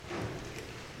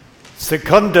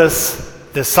Secundus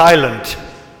the Silent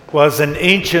was an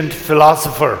ancient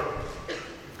philosopher,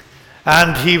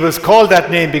 and he was called that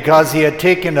name because he had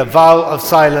taken a vow of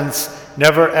silence,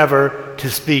 never ever to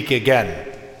speak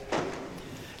again.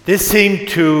 This seemed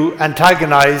to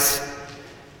antagonize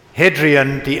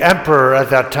Hadrian, the emperor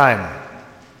at that time.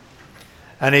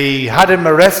 And he had him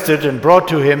arrested and brought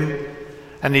to him,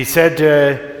 and he said,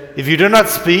 if you do not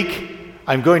speak,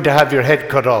 I'm going to have your head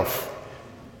cut off.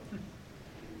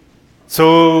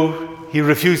 So he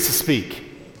refused to speak.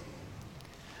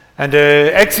 And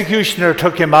the executioner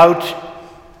took him out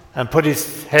and put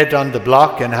his head on the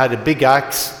block and had a big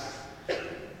axe.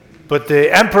 But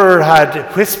the emperor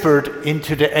had whispered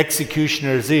into the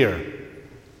executioner's ear,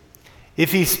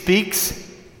 if he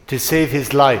speaks to save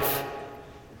his life,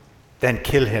 then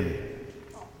kill him.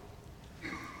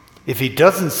 If he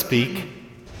doesn't speak,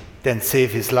 then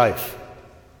save his life.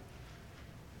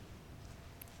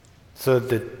 So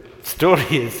the story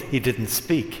is he didn't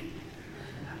speak.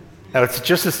 Now it's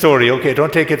just a story, okay,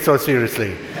 don't take it so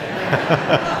seriously.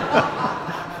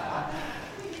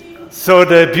 So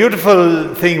the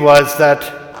beautiful thing was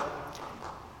that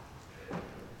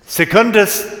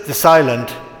Secundus the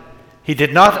Silent, he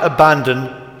did not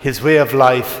abandon his way of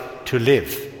life to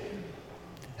live.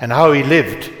 And how he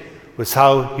lived was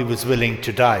how he was willing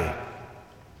to die.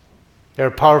 They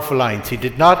are powerful lines. He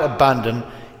did not abandon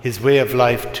his way of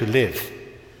life to live.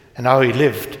 And how he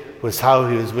lived was how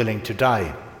he was willing to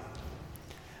die.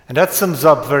 And that sums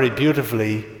up very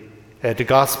beautifully the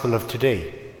gospel of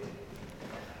today.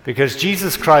 Because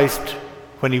Jesus Christ,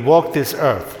 when he walked this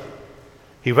earth,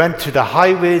 he went to the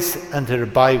highways and to the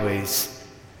byways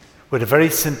with a very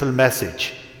simple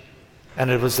message. And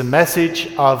it was a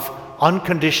message of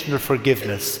unconditional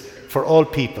forgiveness for all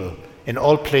people, in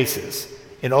all places,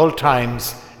 in all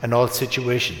times, and all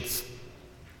situations.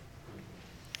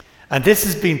 And this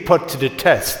has been put to the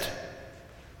test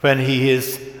when he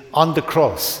is on the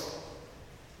cross.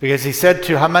 Because he said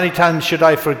to, how many times should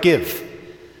I forgive?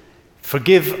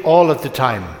 Forgive all of the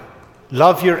time.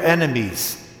 Love your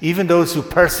enemies, even those who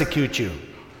persecute you.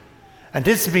 And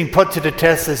this has been put to the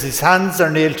test as his hands are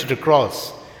nailed to the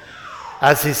cross,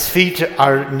 as his feet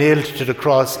are nailed to the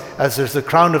cross, as there's a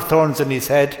crown of thorns on his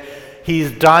head. He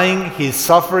is dying, he is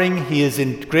suffering, he is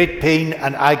in great pain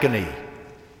and agony.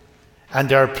 And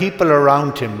there are people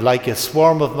around him like a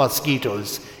swarm of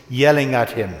mosquitoes yelling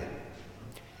at him.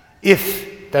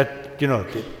 If that,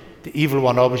 the evil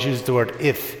one always uses the word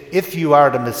if you are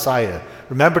the Messiah.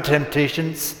 Remember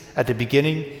temptations at the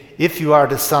beginning? If you are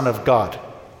the Son of God.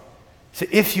 So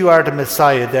if you are the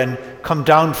Messiah, then come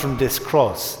down from this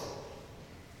cross.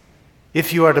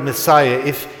 If you are the Messiah,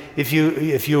 if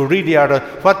you really are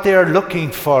what they are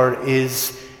looking for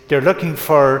is they're looking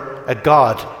for a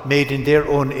God made in their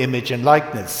own image and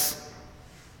likeness.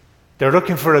 They're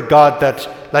looking for a God that,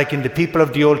 like in the people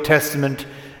of the Old Testament,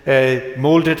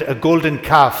 molded a golden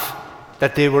calf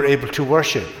that they were able to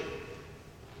worship.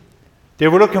 They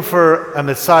were looking for a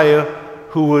Messiah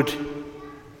who would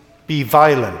be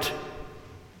violent,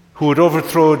 who would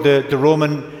overthrow the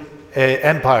Roman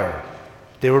Empire.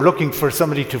 They were looking for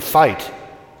somebody to fight,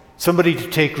 somebody to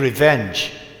take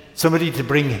revenge, somebody to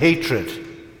bring hatred,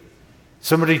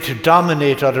 somebody to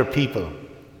dominate other people.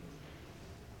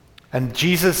 And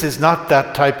Jesus is not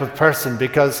that type of person,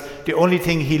 because the only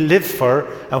thing he lived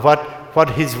for and what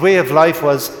his way of life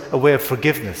was a way of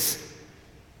forgiveness.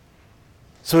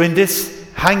 So in this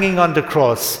hanging on the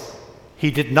cross, he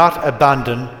did not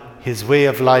abandon his way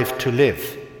of life to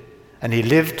live. And he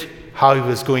lived how he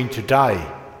was going to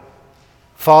die.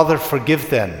 Father, forgive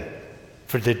them,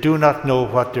 for they do not know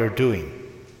what they're doing.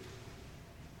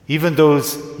 Even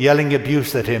those yelling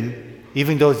abuse at him,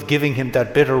 even those giving him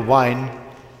that bitter wine,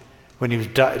 when he was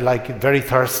very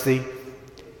thirsty,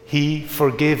 he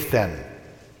forgave them.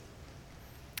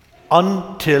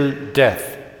 Until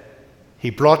death, he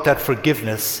brought that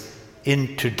forgiveness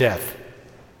into death.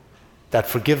 That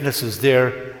forgiveness was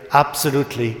there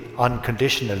absolutely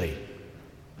unconditionally.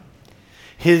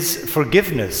 His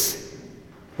forgiveness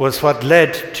was what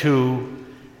led to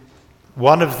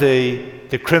one of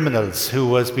the criminals who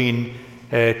was being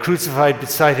crucified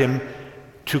beside him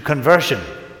to conversion.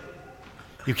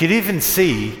 You can even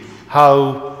see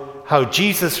how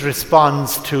Jesus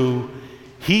responds to,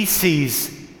 he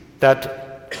sees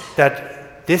that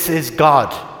this is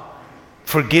God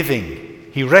forgiving.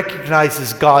 He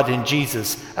recognizes God in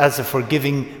Jesus as a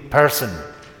forgiving person.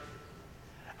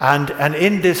 And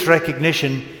in this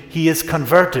recognition, he is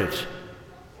converted.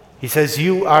 He says,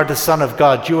 you are the Son of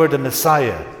God, you are the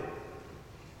Messiah.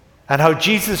 And how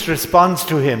Jesus responds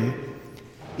to him,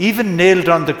 even nailed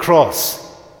on the cross,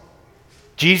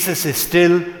 Jesus is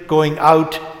still going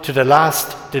out to the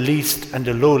last, the least, and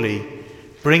the lowly,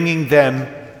 bringing them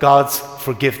God's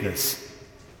forgiveness.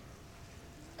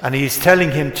 And he's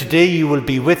telling him, today you will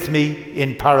be with me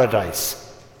in paradise.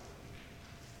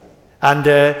 And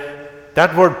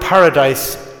that word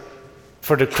paradise,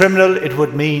 for the criminal, it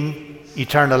would mean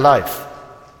eternal life.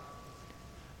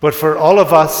 But for all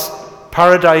of us,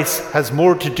 paradise has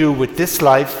more to do with this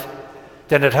life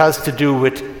than it has to do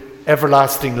with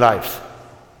everlasting life.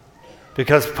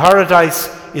 Because paradise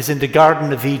is in the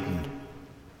Garden of Eden,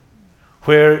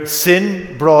 where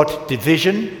sin brought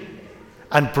division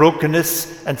and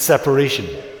brokenness and separation.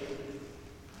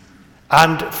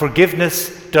 And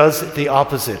forgiveness does the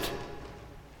opposite.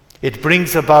 It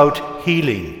brings about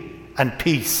healing and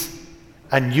peace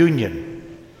and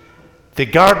union. The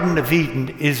Garden of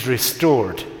Eden is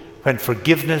restored when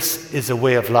forgiveness is a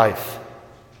way of life.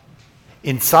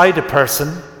 Inside a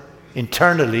person,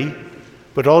 internally,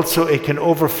 but also it can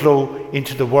overflow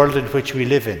into the world in which we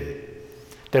live in.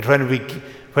 That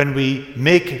when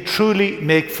we truly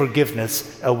make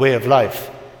forgiveness a way of life,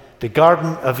 the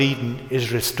Garden of Eden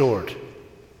is restored.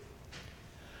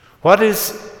 What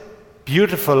is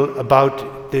beautiful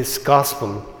about this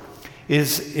gospel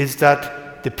is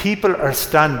that the people are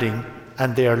standing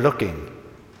and they are looking.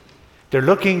 They're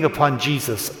looking upon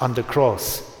Jesus on the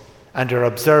cross and they're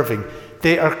observing.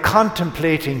 They are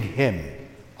contemplating him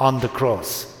on the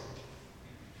cross.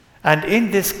 And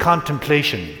in this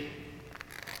contemplation,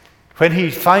 when he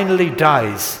finally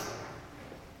dies,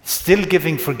 still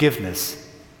giving forgiveness,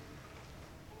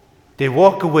 they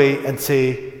walk away and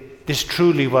say, this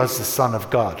truly was the Son of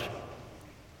God.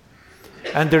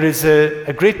 And there is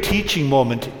a great teaching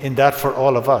moment in that for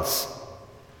all of us.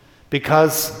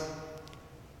 Because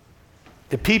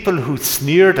the people who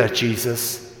sneered at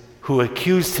Jesus, who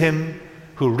accused him,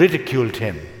 who ridiculed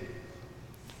him,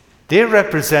 they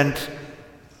represent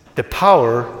the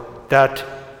power that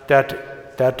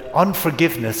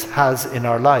unforgiveness has in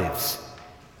our lives.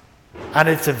 And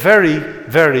it's a very,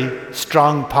 very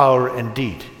strong power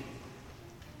indeed.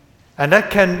 And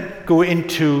that can go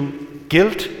into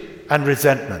guilt and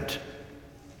resentment.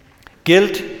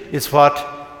 Guilt is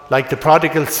what, like the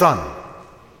prodigal son,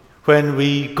 when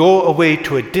we go away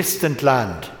to a distant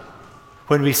land,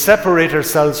 when we separate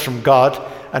ourselves from God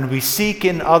and we seek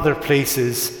in other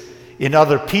places, in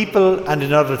other people and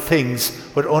in other things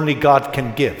what only God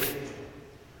can give,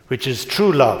 which is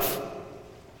true love.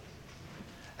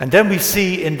 And then we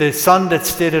see in the son that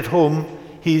stayed at home,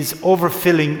 he's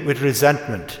overfilling with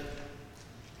resentment.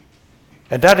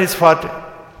 And that is what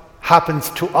happens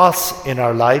to us in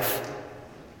our life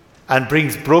and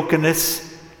brings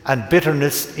brokenness and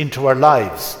bitterness into our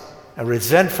lives. A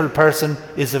resentful person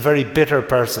is a very bitter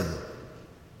person.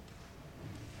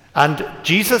 And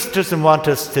Jesus doesn't want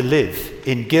us to live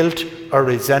in guilt or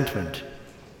resentment.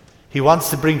 He wants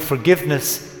to bring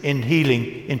forgiveness and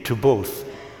healing into both.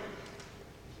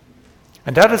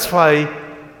 And that is why,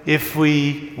 if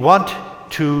we want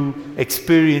to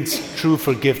experience true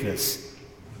forgiveness,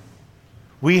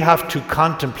 we have to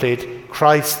contemplate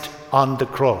Christ on the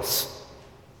cross.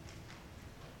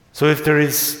 So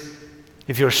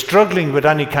if you're struggling with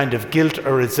any kind of guilt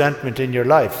or resentment in your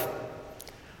life,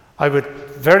 I would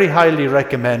very highly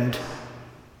recommend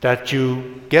that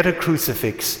you get a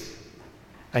crucifix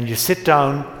and you sit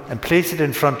down and place it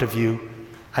in front of you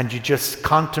and you just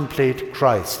contemplate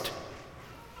Christ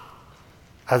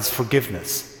as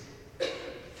forgiveness.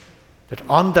 That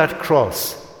on that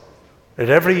cross, with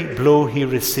every blow he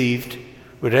received,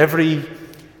 with every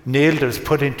nail that was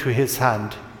put into his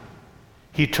hand,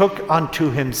 he took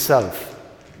unto himself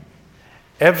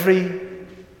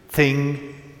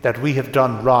everything that we have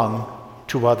done wrong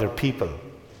to other people,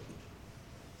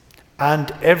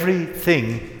 and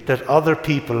everything that other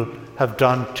people have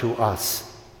done to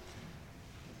us.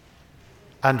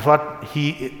 And what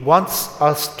he wants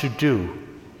us to do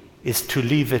is to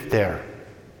leave it there.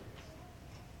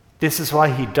 This is why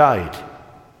he died,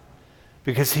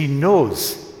 because he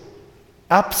knows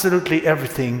absolutely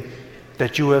everything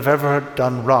that you have ever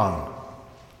done wrong,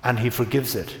 and he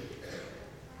forgives it.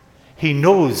 He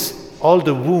knows all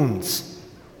the wounds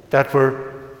that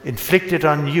were inflicted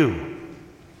on you,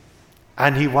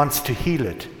 and he wants to heal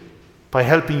it by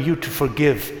helping you to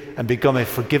forgive and become a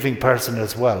forgiving person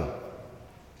as well.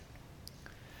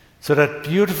 So that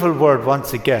beautiful word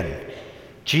once again,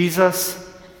 Jesus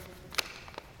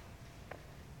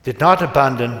did not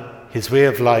abandon his way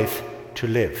of life to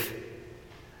live.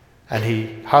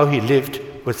 And how he lived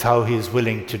was how he is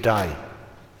willing to die.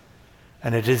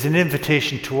 And it is an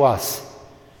invitation to us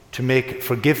to make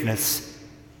forgiveness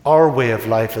our way of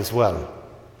life as well,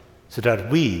 so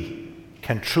that we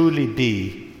can truly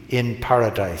be in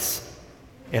paradise,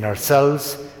 in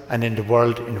ourselves and in the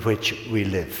world in which we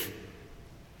live.